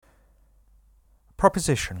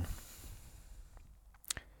Proposition.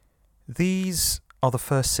 These are the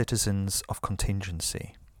first citizens of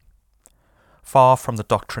contingency. Far from the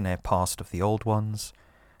doctrinaire past of the old ones,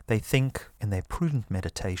 they think in their prudent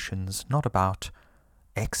meditations not about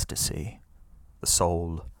ecstasy, the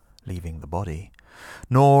soul leaving the body,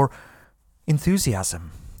 nor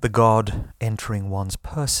enthusiasm, the God entering one's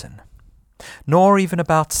person, nor even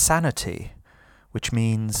about sanity, which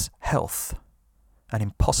means health, an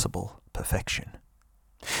impossible perfection.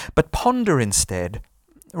 But ponder instead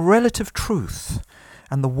relative truth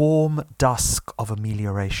and the warm dusk of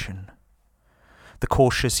amelioration. The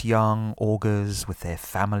cautious young augurs with their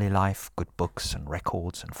family life, good books and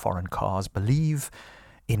records and foreign cars believe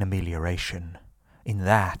in amelioration, in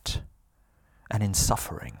that, and in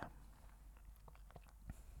suffering.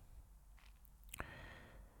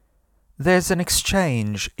 There's an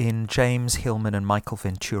exchange in James Hillman and Michael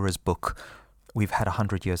Ventura's book, We've Had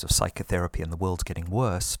 100 Years of Psychotherapy and the World's Getting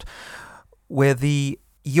Worse, where the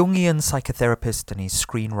Jungian psychotherapist and his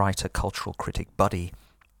screenwriter cultural critic buddy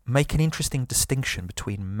make an interesting distinction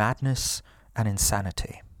between madness and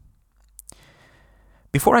insanity.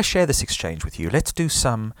 Before I share this exchange with you, let's do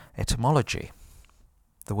some etymology.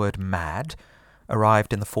 The word mad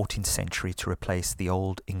arrived in the 14th century to replace the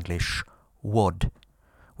Old English wod,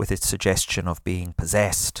 with its suggestion of being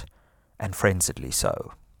possessed, and frenziedly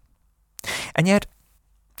so. And yet,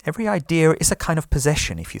 every idea is a kind of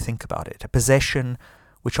possession if you think about it, a possession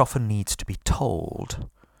which often needs to be told,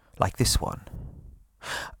 like this one.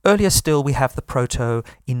 Earlier still, we have the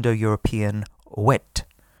Proto-Indo-European wet,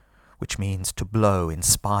 which means to blow,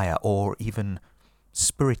 inspire, or even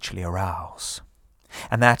spiritually arouse.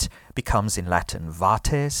 And that becomes in Latin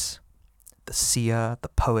vates, the seer, the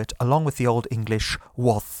poet, along with the Old English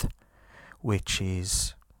wath, which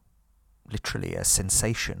is literally a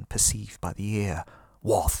sensation perceived by the ear,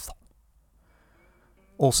 wath,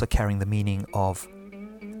 also carrying the meaning of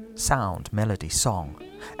sound, melody, song,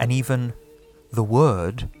 and even the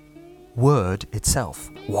word itself,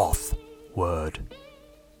 wath, word.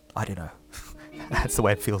 I don't know. That's the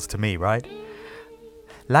way it feels to me, right?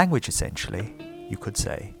 Language, essentially, you could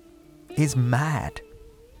say, is mad.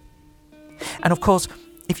 And of course,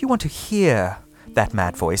 if you want to hear that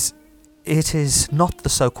mad voice, it is not the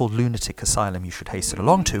so-called lunatic asylum you should hasten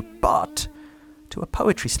along to, but to a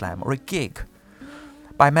poetry slam or a gig.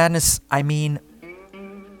 By madness, I mean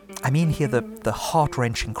here the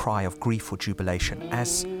heart-wrenching cry of grief or jubilation,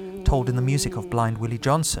 as told in the music of Blind Willie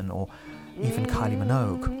Johnson or even Kylie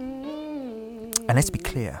Minogue. And let's be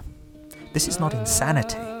clear, this is not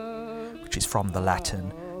insanity, which is from the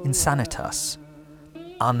Latin insanitas,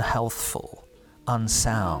 unhealthful,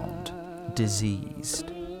 unsound,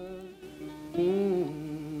 diseased.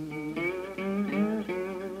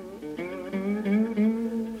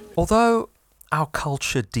 Although our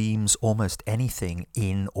culture deems almost anything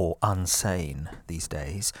in or unsane these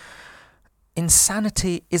days,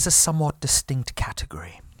 insanity is a somewhat distinct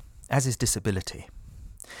category, as is disability.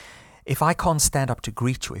 If I can't stand up to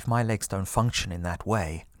greet you, if my legs don't function in that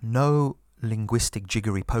way, no linguistic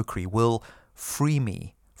jiggery-pokery will free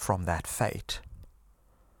me from that fate.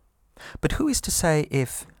 But who is to say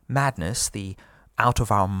if madness, the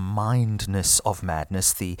out-of-our-mindness of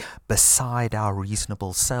madness, the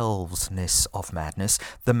beside-our-reasonable-selves-ness of madness,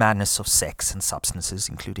 the madness of sex and substances,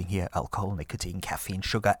 including here alcohol, nicotine, caffeine,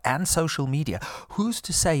 sugar, and social media, who's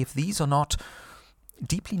to say if these are not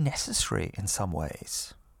deeply necessary in some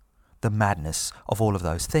ways? The madness of all of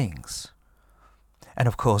those things. And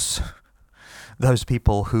of course, those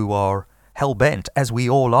people who are hell-bent, as we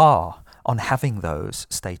all are, on having those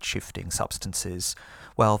state-shifting substances,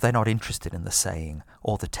 well, they're not interested in the saying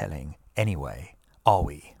or the telling anyway, are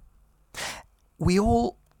we? We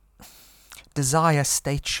all desire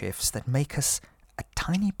state shifts that make us a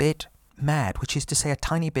tiny bit mad, which is to say a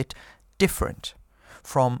tiny bit different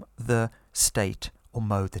from the state or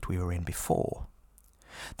mode that we were in before.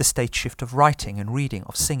 The state shift of writing and reading,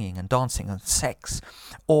 of singing and dancing and sex,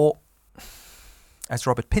 or, as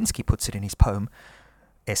Robert Pinsky puts it in his poem,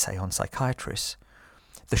 Essay on Psychiatrists,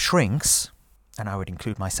 the shrinks, and I would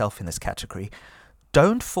include myself in this category,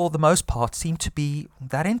 don't for the most part seem to be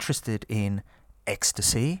that interested in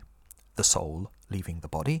ecstasy, the soul leaving the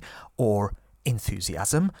body, or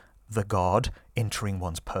enthusiasm, the God entering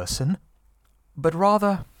one's person, but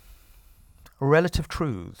rather relative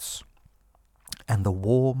truths and the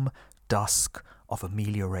warm dusk of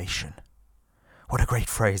amelioration. What a great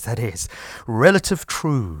phrase that is. Relative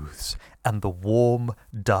truths and the warm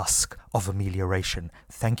dusk of amelioration.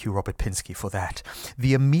 Thank you, Robert Pinsky, for that.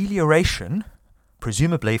 The amelioration,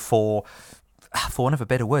 presumably for want of a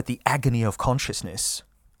better word, the agony of consciousness.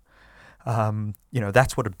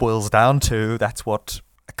 That's what it boils down to. That's what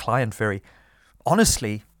a client very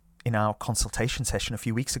honestly, in our consultation session a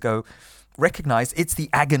few weeks ago, recognized. It's the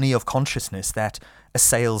agony of consciousness that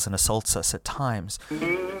assails and assaults us at times.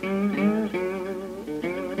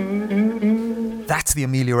 That's the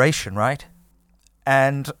amelioration, right?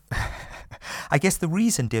 And I guess the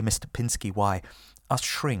reason, dear Mr. Pinsky, why us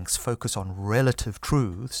shrinks focus on relative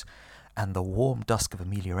truths and the warm dusk of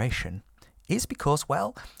amelioration is because,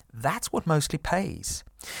 well, that's what mostly pays.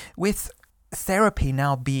 With therapy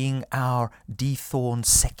now being our dethorned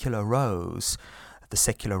secular rose, the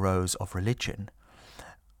secular rose of religion.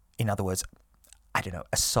 In other words,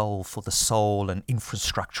 a soul for the soul, an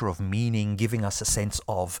infrastructure of meaning, giving us a sense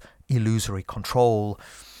of illusory control.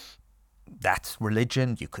 That's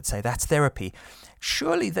religion, you could say that's therapy.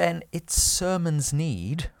 Surely then its sermons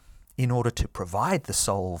need, in order to provide the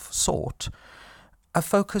solve sought, a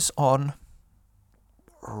focus on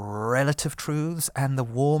relative truths and the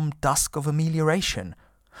warm dusk of amelioration,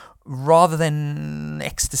 rather than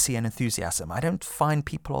ecstasy and enthusiasm. I don't find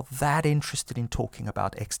people are that interested in talking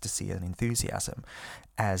about ecstasy and enthusiasm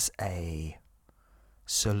as a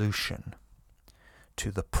solution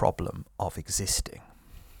to the problem of existing.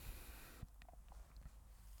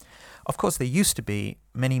 Of course, there used to be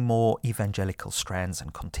many more evangelical strands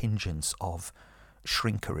and contingents of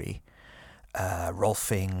shrinkery.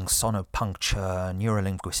 Rolfing, sonopuncture,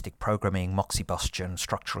 neurolinguistic programming, moxibustion,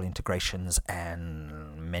 structural integrations,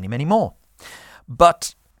 and many, many more.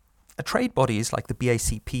 But trade bodies like the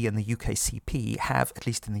BACP and the UKCP have, at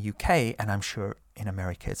least in the UK, and I'm sure in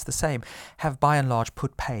America it's the same, have by and large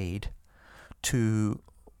put paid to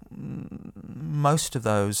most of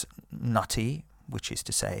those nutty, which is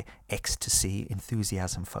to say ecstasy,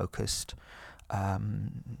 enthusiasm-focused,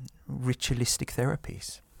 ritualistic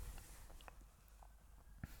therapies.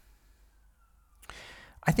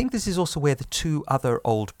 I think this is also where the two other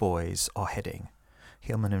old boys are heading,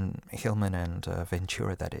 Hillman and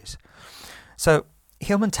Ventura, that is. So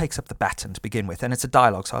Hillman takes up the baton to begin with, and it's a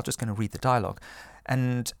dialogue, so I'm just going to read the dialogue.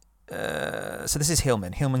 And so this is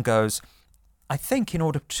Hillman. Hillman goes, I think in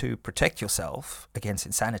order to protect yourself against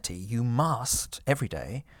insanity, you must, every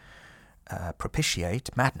day,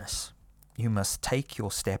 propitiate madness. You must take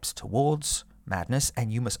your steps towards madness,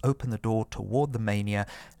 and you must open the door toward the mania,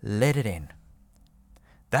 let it in.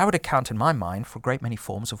 That would account, in my mind, for a great many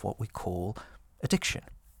forms of what we call addiction.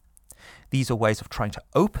 These are ways of trying to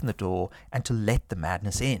open the door and to let the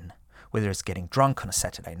madness in, whether it's getting drunk on a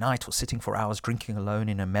Saturday night or sitting for hours drinking alone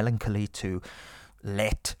in a melancholy to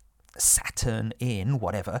let Saturn in,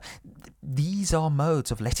 whatever. These are modes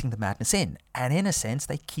of letting the madness in, and in a sense,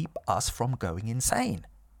 they keep us from going insane.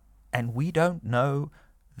 And we don't know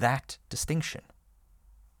that distinction.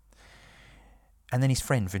 And then his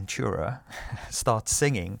friend Ventura starts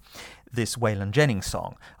singing this Waylon Jennings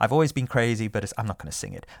song. I've always been crazy, but I'm not going to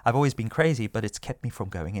sing it. I've always been crazy, but it's kept me from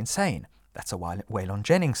going insane. That's a Waylon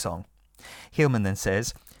Jennings song. Hillman then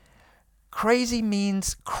says, crazy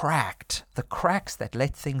means cracked, the cracks that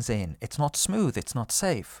let things in. It's not smooth, it's not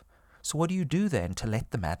safe. So what do you do then to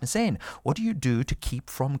let the madness in? What do you do to keep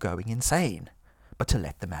from going insane, but to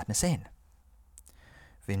let the madness in?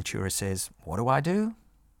 Ventura says, what do I do?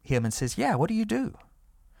 Hillman says, yeah, what do you do?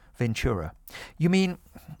 Ventura, you mean,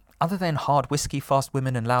 other than hard whiskey, fast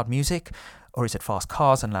women and loud music? Or is it fast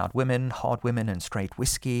cars and loud women, hard women and straight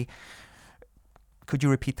whiskey? Could you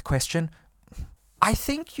repeat the question? I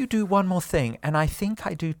think you do one more thing, and I think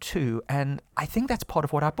I do too, and I think that's part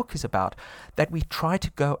of what our book is about, that we try to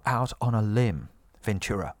go out on a limb.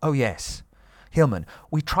 Ventura, oh yes. Hillman,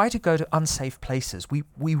 we try to go to unsafe places. We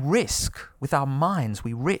risk, with our minds,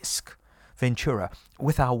 we risk. Ventura,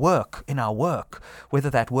 with our work, in our work. Whether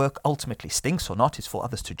that work ultimately stinks or not is for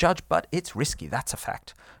others to judge, but it's risky, that's a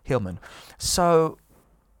fact. Hillman, so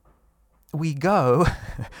we go...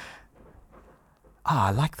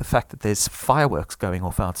 I like the fact that there's fireworks going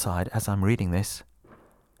off outside as I'm reading this.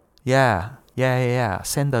 Yeah.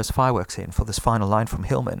 Send those fireworks in for this final line from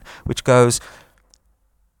Hillman, which goes,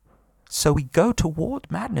 so we go toward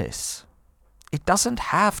madness. It doesn't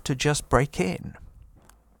have to just break in.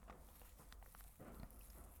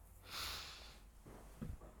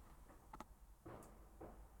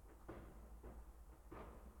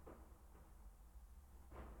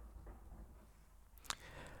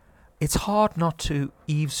 It's hard not to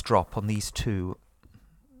eavesdrop on these two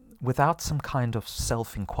without some kind of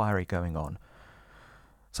self-inquiry going on.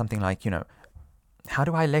 Something like, how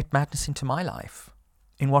do I let madness into my life?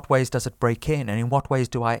 In what ways does it break in? And in what ways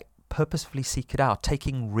do I purposefully seek it out,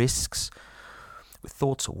 taking risks with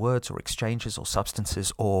thoughts or words or exchanges or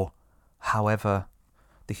substances or however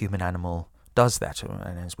the human animal does that.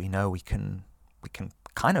 And as we know, we can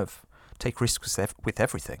kind of take risks with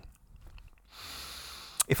everything.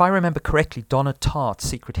 If I remember correctly, Donna Tartt's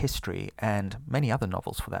Secret History, and many other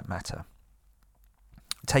novels for that matter,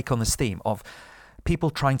 take on this theme of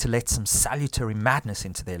people trying to let some salutary madness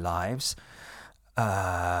into their lives.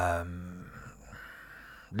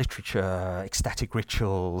 Literature, ecstatic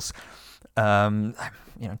rituals,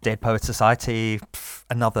 Dead Poets Society,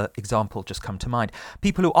 another example just come to mind.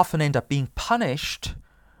 People who often end up being punished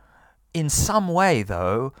in some way,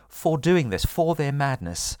 though, for doing this, for their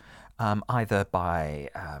madness, either by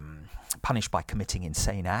punished by committing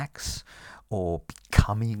insane acts or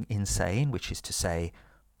becoming insane, which is to say,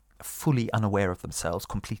 fully unaware of themselves,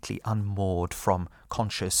 completely unmoored from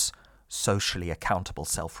conscious, socially accountable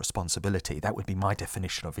self-responsibility. That would be my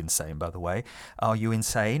definition of insane, by the way. Are you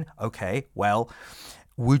insane? Okay, well,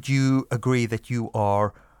 would you agree that you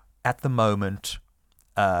are, at the moment,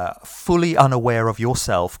 fully unaware of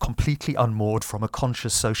yourself, completely unmoored from a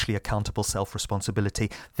conscious, socially accountable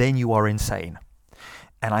self-responsibility? Then you are insane.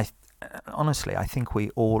 And honestly, I think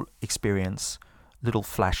we all experience little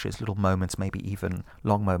flashes, little moments, maybe even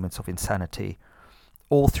long moments of insanity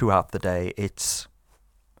all throughout the day. It's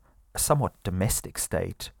a somewhat domestic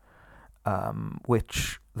state,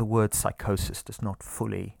 which the word psychosis does not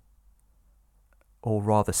fully, or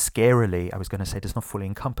rather scarily, I was going to say does not fully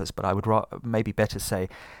encompass, but I would maybe better say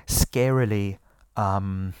scarily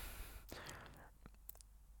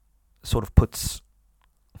sort of puts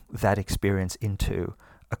that experience into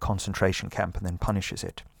a concentration camp and then punishes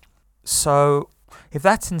it. So if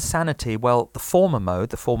that's insanity, well, the former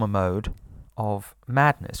mode of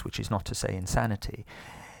madness, which is not to say insanity,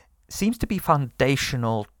 seems to be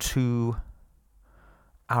foundational to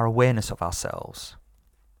our awareness of ourselves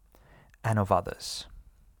and of others.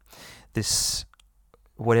 This,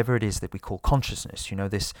 whatever it is that we call consciousness,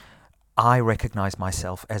 this I recognize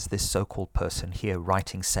myself as this so-called person here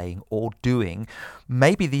writing, saying, or doing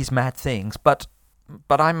maybe these mad things, but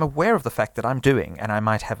I'm aware of the fact that I'm doing, and I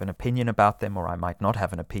might have an opinion about them or I might not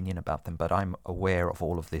have an opinion about them, but I'm aware of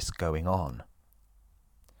all of this going on.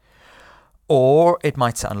 Or it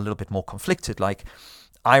might sound a little bit more conflicted, like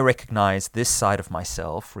I recognize this side of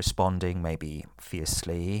myself responding maybe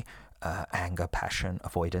fiercely, anger, passion,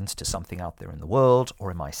 avoidance to something out there in the world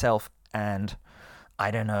or in myself, and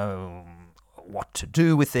I don't know what to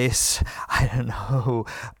do with this. I don't know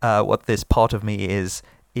what this part of me is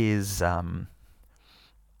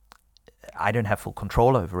I don't have full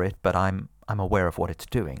control over it, but I'm aware of what it's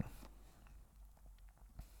doing.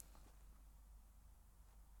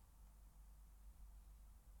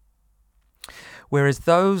 Whereas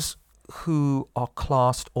those who are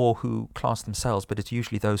classed, or who class themselves, but it's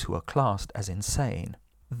usually those who are classed as insane,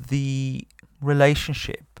 the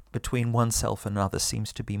relationship between oneself and another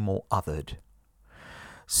seems to be more othered.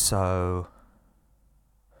 So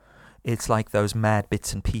it's like those mad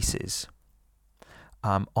bits and pieces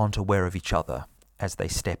aren't aware of each other as they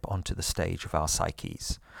step onto the stage of our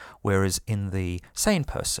psyches, whereas in the sane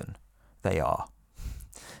person, they are.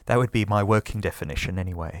 That would be my working definition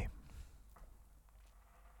anyway.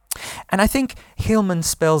 And I think Hillman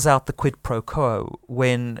spells out the quid pro quo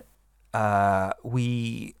when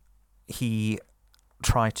he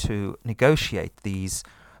tried to negotiate these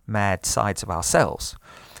mad sides of ourselves.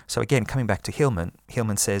 So again, coming back to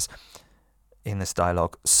Hillman says in this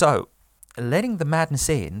dialogue, so letting the madness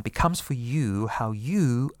in becomes for you how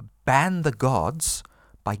you ban the gods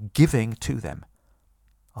by giving to them.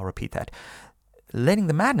 I'll repeat that. Letting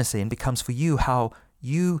the madness in becomes for you how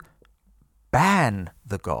you ban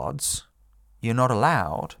the gods, you're not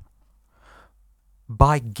allowed,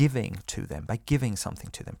 by giving to them, by giving something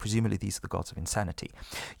to them. Presumably these are the gods of insanity.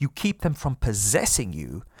 You keep them from possessing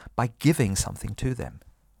you by giving something to them.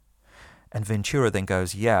 And Ventura then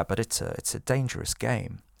goes, yeah, but it's a dangerous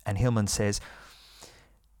game. And Hillman says,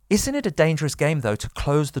 isn't it a dangerous game, though, to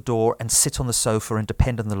close the door and sit on the sofa and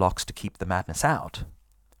depend on the locks to keep the madness out?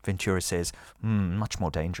 Ventura says, much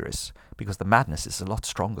more dangerous, because the madness is a lot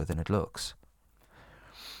stronger than it looks.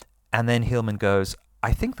 And then Hillman goes,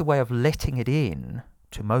 I think the way of letting it in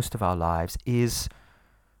to most of our lives is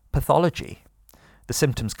pathology. The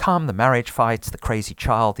symptoms come, the marriage fights, the crazy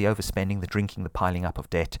child, the overspending, the drinking, the piling up of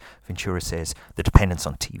debt. Ventura says, the dependence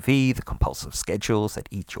on TV, the compulsive schedules that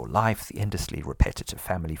eat your life, the endlessly repetitive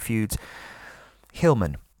family feuds.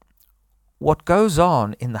 Hillman, what goes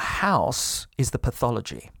on in the house is the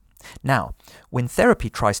pathology. Now, when therapy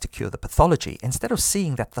tries to cure the pathology, instead of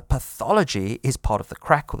seeing that the pathology is part of the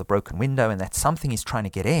crack or the broken window and that something is trying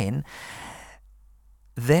to get in,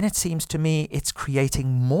 then it seems to me it's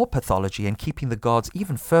creating more pathology and keeping the gods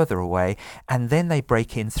even further away, and then they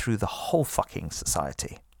break in through the whole fucking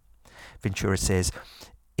society. Ventura says,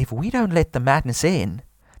 if we don't let the madness in,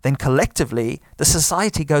 then collectively the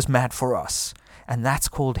society goes mad for us, and that's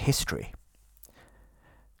called history.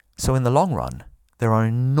 So in the long run, there are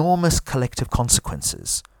enormous collective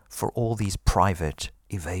consequences for all these private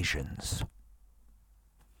evasions.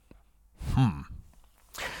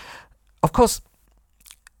 Of course,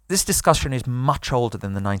 this discussion is much older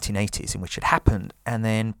than the 1980s in which it happened, and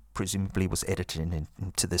then presumably was edited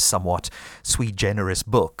into this somewhat sui generis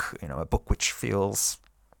book, a book which feels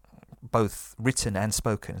both written and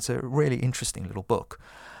spoken. It's a really interesting little book.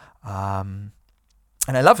 And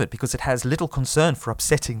I love it because it has little concern for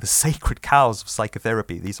upsetting the sacred cows of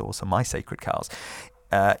psychotherapy. These are also my sacred cows.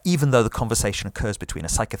 Even though the conversation occurs between a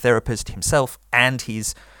psychotherapist himself and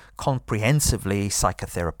his comprehensively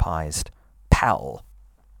psychotherapized pal.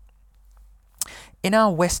 In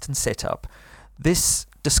our Western setup, this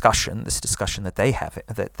discussion that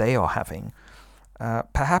they are having,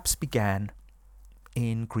 perhaps began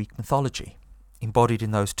in Greek mythology, embodied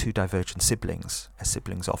in those two divergent siblings, as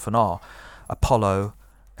siblings often are, Apollo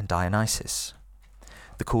and Dionysus.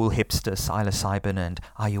 The cool hipster psilocybin and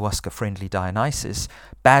ayahuasca-friendly Dionysus,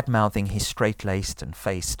 bad-mouthing his straight-laced and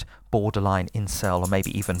faced borderline incel or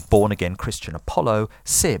maybe even born-again Christian Apollo,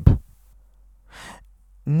 Sib.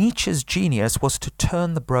 Nietzsche's genius was to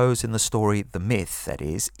turn the bros in the story, the myth, that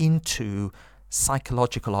is, into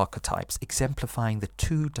psychological archetypes, exemplifying the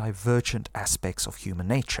two divergent aspects of human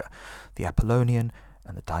nature, the Apollonian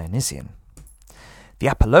and the Dionysian. The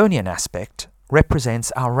Apollonian aspect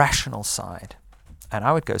represents our rational side, and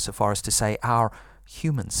I would go so far as to say our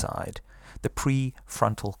human side, the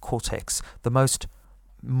prefrontal cortex, the most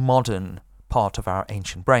modern part of our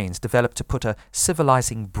ancient brains, developed to put a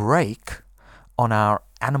civilizing brake on our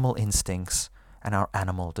animal instincts and our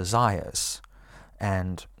animal desires.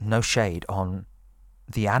 And no shade on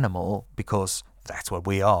the animal, because that's what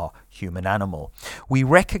we are, human animal. We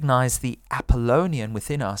recognize the Apollonian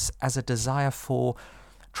within us as a desire for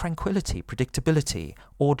tranquility, predictability,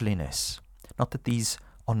 orderliness. Not that these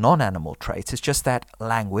are non-animal traits, it's just that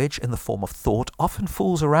language in the form of thought often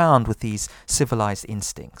fools around with these civilized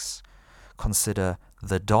instincts. Consider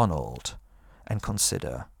the Donald and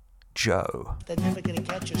consider Joe. They're never going to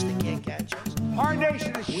catch us. They can't catch us. Our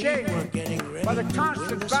nation is shaped by the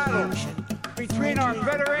constant battle between our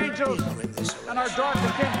better angels and our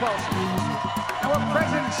darkest impulses. And what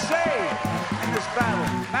presidents say in this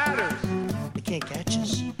battle matters. They can't catch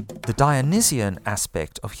us. The Dionysian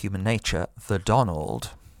aspect of human nature, the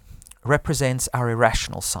Donald, represents our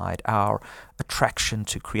irrational side, our attraction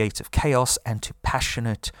to creative chaos and to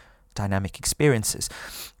passionate, dynamic experiences,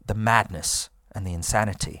 the madness and the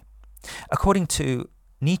insanity. According to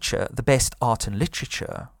Nietzsche, the best art and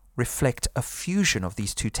literature reflect a fusion of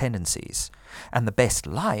these two tendencies, and the best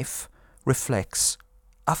life reflects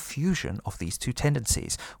a fusion of these two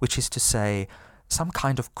tendencies, which is to say, some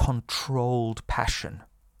kind of controlled passion.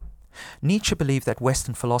 Nietzsche believed that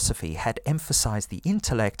Western philosophy had emphasized the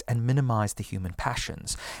intellect and minimized the human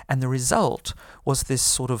passions, and the result was this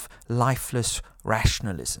sort of lifeless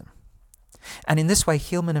rationalism. And in this way,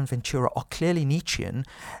 Hillman and Ventura are clearly Nietzschean,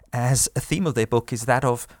 as a theme of their book is that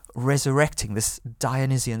of resurrecting this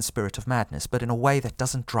Dionysian spirit of madness, but in a way that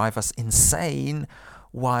doesn't drive us insane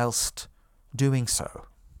whilst doing so.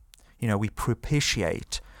 We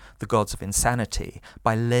propitiate the gods of insanity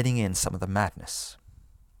by letting in some of the madness.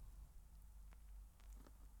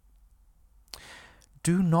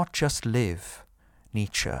 Do not just live,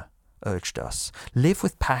 Nietzsche urged us. Live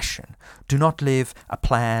with passion. Do not live a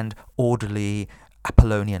planned, orderly,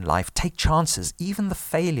 Apollonian life. Take chances, even the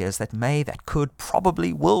failures that could,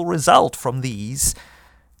 probably will result from these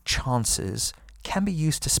chances can be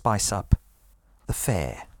used to spice up the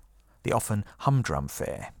fare, the often humdrum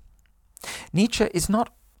fare. Nietzsche is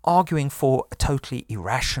not arguing for a totally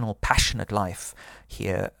irrational, passionate life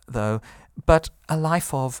here, though, but a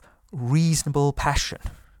life of reasonable passion.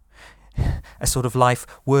 A sort of life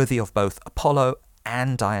worthy of both Apollo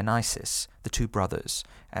and Dionysus, the two brothers,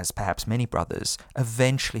 as perhaps many brothers,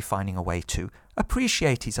 eventually finding a way to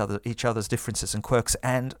appreciate each other's differences and quirks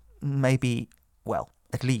and maybe,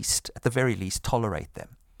 at the very least, tolerate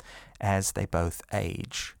them as they both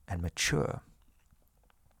age and mature.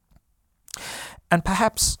 And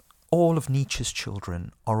perhaps all of Nietzsche's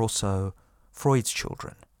children are also Freud's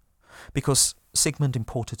children, because Sigmund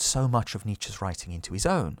imported so much of Nietzsche's writing into his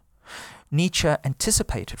own. Nietzsche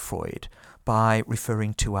anticipated Freud by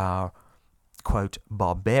referring to our, quote,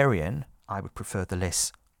 barbarian, I would prefer the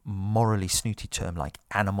less morally snooty term like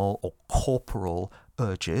animal or corporal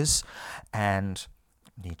urges, and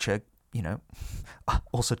Nietzsche,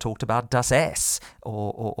 also talked about das Es,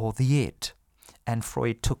 or the id, and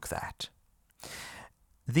Freud took that.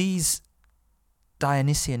 These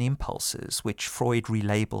Dionysian impulses, which Freud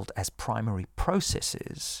relabeled as primary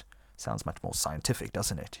processes, sounds much more scientific,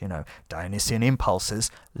 doesn't it? Dionysian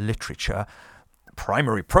impulses, literature,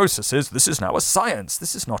 primary processes, this is now a science.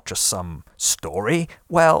 This is not just some story.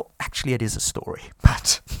 Well, actually it is a story,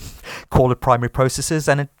 but call it primary processes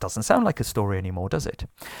and it doesn't sound like a story anymore, does it?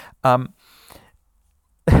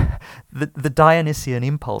 The Dionysian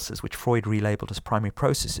impulses, which Freud relabeled as primary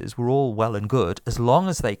processes, were all well and good as long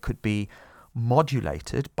as they could be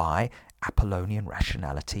modulated by Apollonian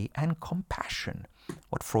rationality and compassion,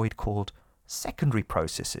 what Freud called secondary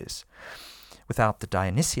processes. Without the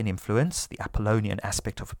Dionysian influence, the Apollonian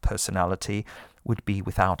aspect of a personality would be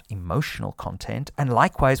without emotional content, and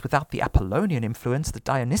likewise, without the Apollonian influence, the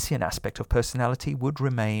Dionysian aspect of personality would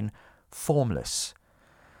remain formless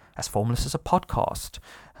as a podcast,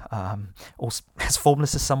 or as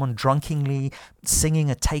formless as someone drunkenly singing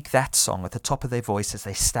a Take That song at the top of their voice as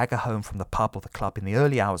they stagger home from the pub or the club in the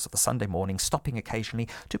early hours of the Sunday morning, stopping occasionally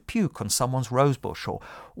to puke on someone's rosebush or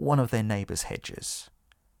one of their neighbour's hedges.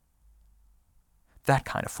 That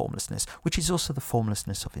kind of formlessness, which is also the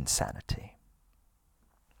formlessness of insanity.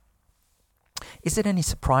 Is it any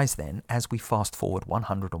surprise then, as we fast forward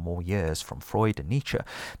 100 or more years from Freud and Nietzsche,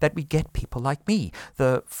 that we get people like me,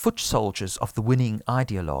 the foot soldiers of the winning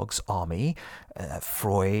ideologues army,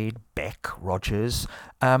 Freud, Beck, Rogers,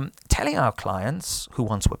 telling our clients, who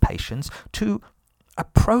once were patients, to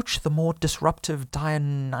approach the more disruptive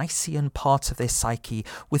Dionysian parts of their psyche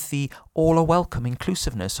with the all-a-welcome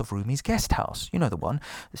inclusiveness of Rumi's guest house. You know the one.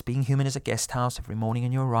 This being human is a guest house. Every morning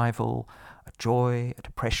on your arrival, a joy, a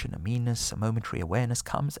depression, a meanness, a momentary awareness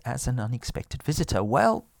comes as an unexpected visitor.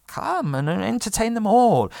 Well, come and entertain them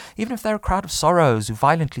all. Even if they're a crowd of sorrows who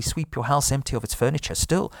violently sweep your house empty of its furniture,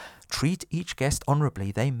 still treat each guest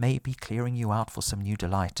honourably. They may be clearing you out for some new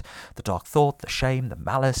delight. The dark thought, the shame, the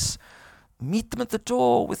malice. Meet them at the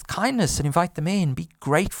door with kindness and invite them in. Be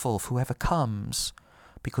grateful for whoever comes,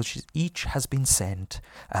 because each has been sent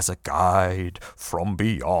as a guide from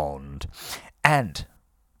beyond. And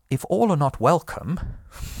if all are not welcome,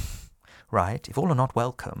 right, if all are not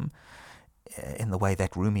welcome in the way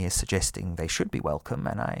that Rumi is suggesting they should be welcome,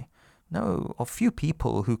 and I know of few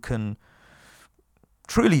people who can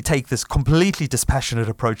truly take this completely dispassionate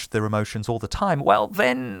approach to their emotions all the time, well,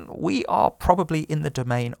 then we are probably in the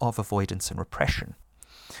domain of avoidance and repression,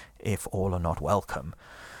 if all are not welcome.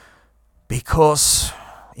 Because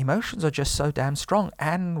emotions are just so damn strong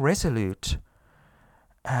and resolute.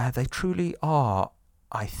 They truly are,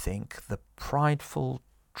 I think, the prideful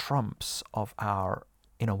trumps of our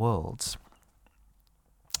inner worlds.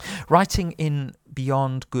 Writing in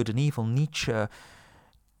Beyond Good and Evil, Nietzsche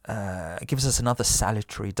gives us another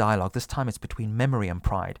salutary dialogue. This time it's between memory and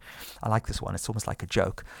pride. I like this one. It's almost like a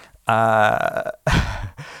joke.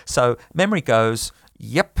 So memory goes,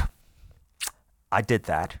 yep, I did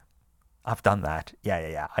that. I've done that.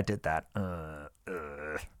 Yeah, I did that.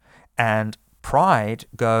 And pride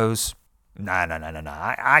goes, no,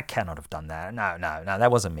 I cannot have done that. No,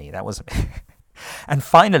 that wasn't me. And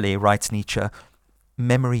finally, writes Nietzsche,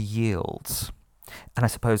 memory yields. And I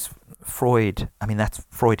suppose Freud, that's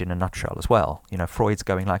Freud in a nutshell as well. Freud's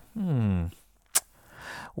going like,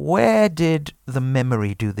 where did the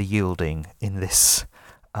memory do the yielding in this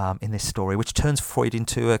story, which turns Freud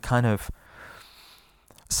into a kind of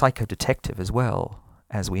psycho-detective as well,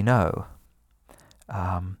 as we know,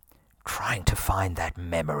 trying to find that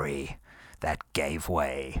memory that gave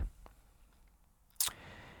way.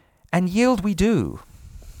 And yield we do,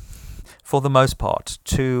 for the most part,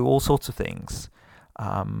 to all sorts of things.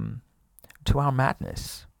 To our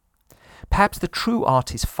madness. Perhaps the true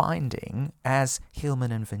art is finding, as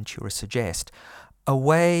Hillman and Ventura suggest, a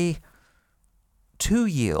way to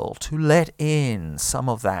yield, to let in some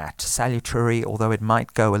of that salutary, although it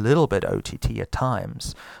might go a little bit OTT at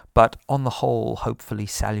times, but on the whole, hopefully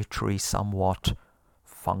salutary, somewhat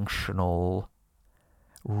functional,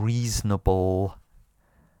 reasonable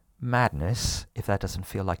madness, if that doesn't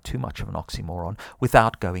feel like too much of an oxymoron,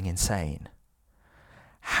 without going insane.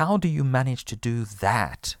 How do you manage to do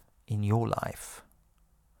that in your life?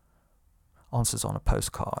 Answers on a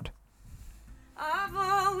postcard. I've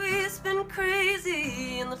always been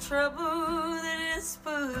crazy in the trouble that it's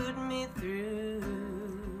put me through.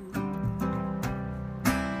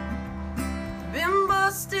 Been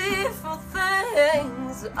busted for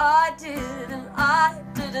things I did and I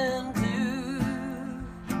didn't do.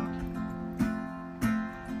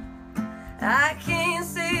 I can't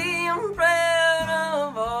say I'm proud of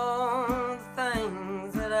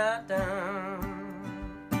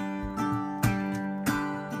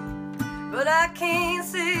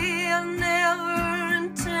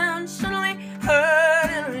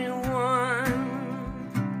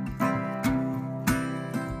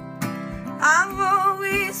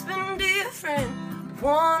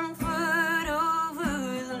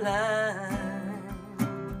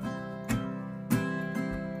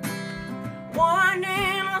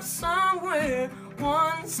I'm somewhere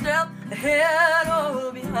one step ahead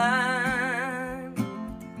or behind.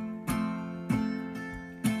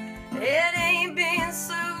 It ain't been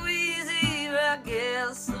so easy, but I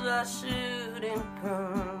guess that I shouldn't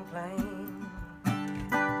complain.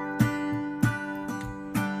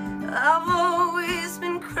 I've always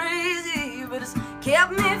been crazy, but it's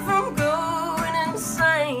kept me from going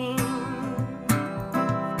insane.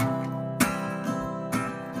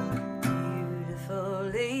 Beautiful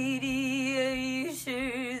lady, are you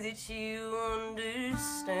sure that you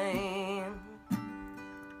understand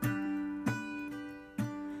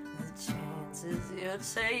the chances you're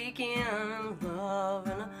taking in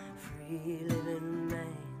loving a free living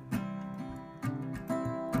man?